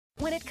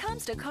When it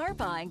comes to car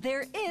buying,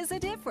 there is a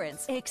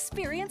difference.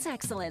 Experience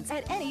excellence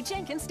at any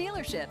Jenkins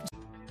dealership.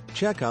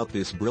 Check out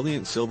this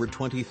brilliant silver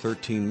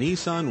 2013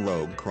 Nissan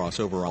Rogue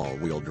crossover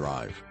all-wheel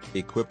drive,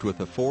 equipped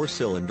with a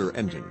 4-cylinder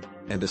engine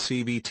and a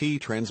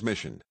CVT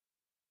transmission.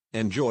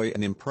 Enjoy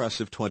an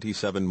impressive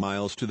 27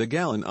 miles to the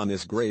gallon on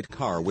this great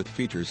car with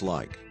features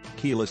like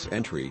keyless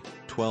entry,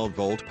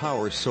 12-volt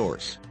power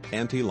source,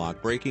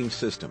 anti-lock braking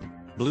system,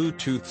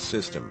 Bluetooth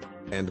system,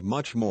 and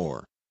much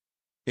more.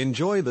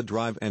 Enjoy the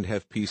drive and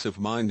have peace of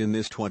mind in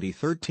this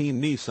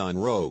 2013 Nissan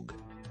Rogue.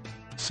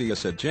 See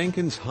us at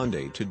Jenkins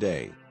Hyundai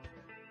today.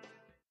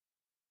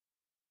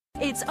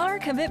 It's our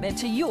commitment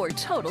to your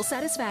total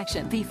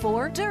satisfaction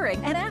before,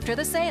 during, and after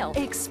the sale.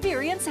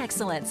 Experience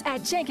excellence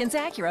at Jenkins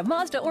Acura,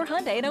 Mazda, or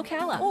Hyundai in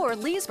Ocala, or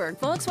Leesburg,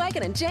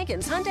 Volkswagen and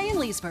Jenkins Hyundai in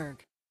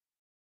Leesburg.